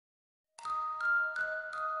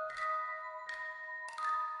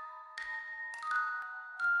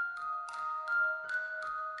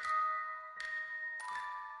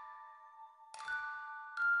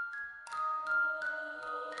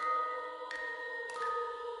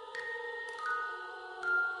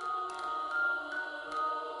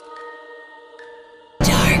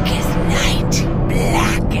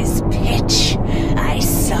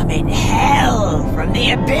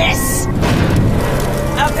the abyss!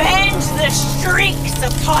 Avenge the streaks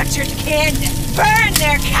of Haunted Kin! Burn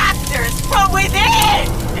their captors from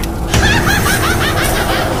within!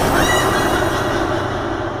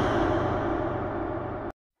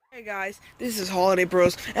 Hey guys, this is Holiday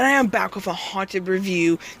Bros, and I am back with a haunted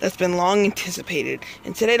review that's been long anticipated.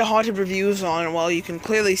 And today the haunted review is on, well, you can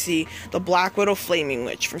clearly see the Black Widow Flaming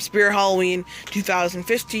Witch from Spirit Halloween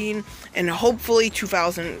 2015 and hopefully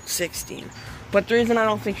 2016. But the reason I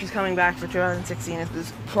don't think she's coming back for 2016 is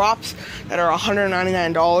because props that are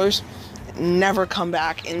 $199 never come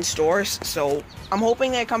back in stores. So I'm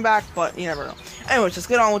hoping they come back, but you never know. Anyways, let's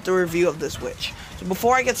get on with the review of this witch. So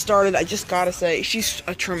before I get started, I just gotta say, she's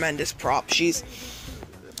a tremendous prop.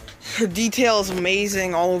 Her detail is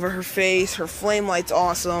amazing all over her face. Her flame light's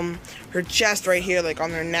awesome. Her chest right here, like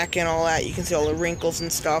on her neck and all that, you can see all the wrinkles and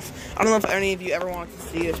stuff. I don't know if any of you ever wanted to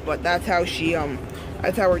see this, but that's how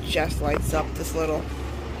that's how her chest lights up. This little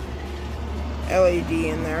LED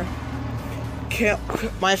in there.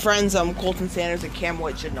 My friends, Colton Sanders and Cam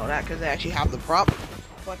White should know that because they actually have the prop.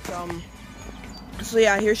 But, so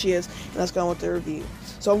yeah, here she is, and let's go on with the review.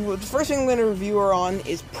 So the first thing I'm going to review her on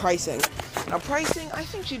is pricing. Now pricing, I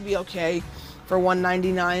think she'd be okay for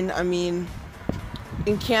 $199. I mean,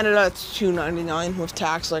 in Canada it's $299 with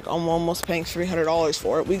tax. Like I'm almost paying $300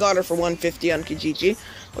 for it. We got her for $150 on Kijiji,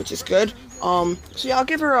 which is good. So yeah, I'll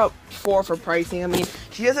give her a 4 for pricing. I mean,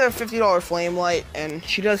 she does have a $50 flame light, and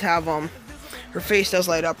she does have her face does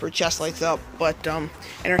light up, her chest lights up, but and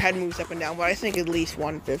her head moves up and down. But I think at least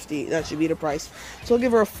 $150. That should be the price. So I'll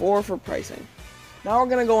give her a 4 for pricing. Now we're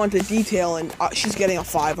gonna go into detail, and she's getting a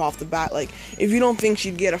 5 off the bat. Like, if you don't think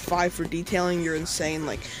she'd get a 5 for detailing, you're insane.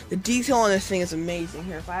 Like, the detail on this thing is amazing.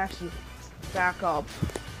 Here, if I actually back up,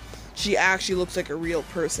 she actually looks like a real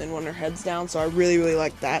person when her head's down. So I really, really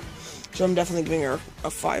like that. So I'm definitely giving her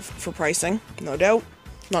a 5 for pricing, no doubt.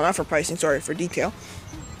 No, not for pricing. Sorry, for detail.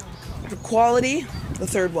 For quality, the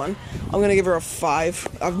third one, I'm going to give her a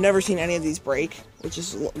 5. I've never seen any of these break, which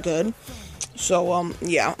is good. So,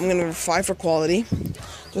 yeah, I'm going to give her a 5 for quality.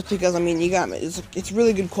 Just because, I mean, you got me. It's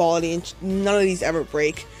really good quality, and none of these ever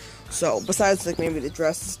break. So, besides, like, maybe the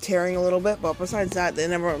dress is tearing a little bit, but besides that, they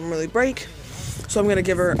never really break. So, I'm going to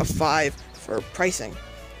give her a 5 for pricing.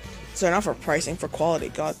 So, not for pricing, for quality.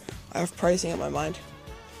 God, I have pricing in my mind.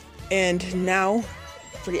 And now,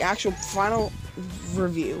 for the actual final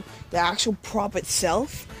review, the actual prop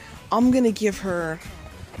itself, I'm gonna give her,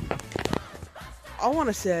 I want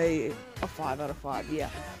to say a 5 out of 5. Yeah.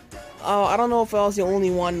 I don't know if I was the only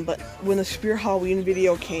one, but when the Spirit Halloween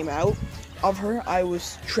video came out of her, I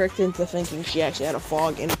was tricked into thinking she actually had a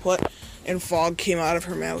fog input, and fog came out of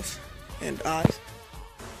her mouth and eyes.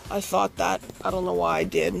 I thought that. I don't know why I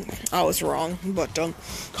did. I was wrong. But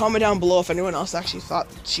comment down below if anyone else actually thought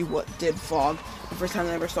that she did fog the first time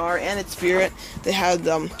I ever saw her. And at Spirit, they had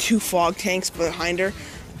 2 fog tanks behind her,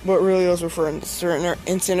 but really those were for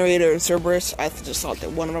Incinerator and Cerberus. I just thought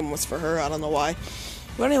that one of them was for her. I don't know why.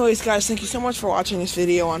 But anyways, guys, thank you so much for watching this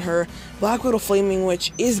video on her. Black Widow Flaming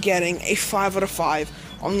Witch is getting a 5 out of 5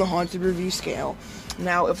 on the Haunted Review scale.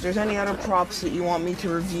 Now, if there's any other props that you want me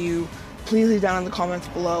to review, please leave down in the comments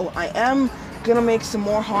below. I am going to make some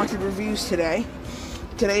more haunted reviews today.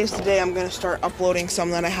 Today is the day I'm going to start uploading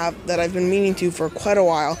some that I've been meaning to for quite a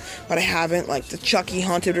while, but I haven't, like the Chucky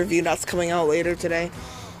haunted review that's coming out later today,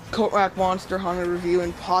 Coat Rack Monster haunted review,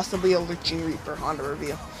 and possibly a Lurching Reaper haunted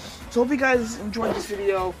review. So hope you guys enjoyed this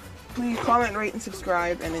video. Please comment, rate, and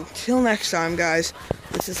subscribe, and until next time, guys,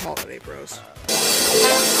 this is Holiday Bros.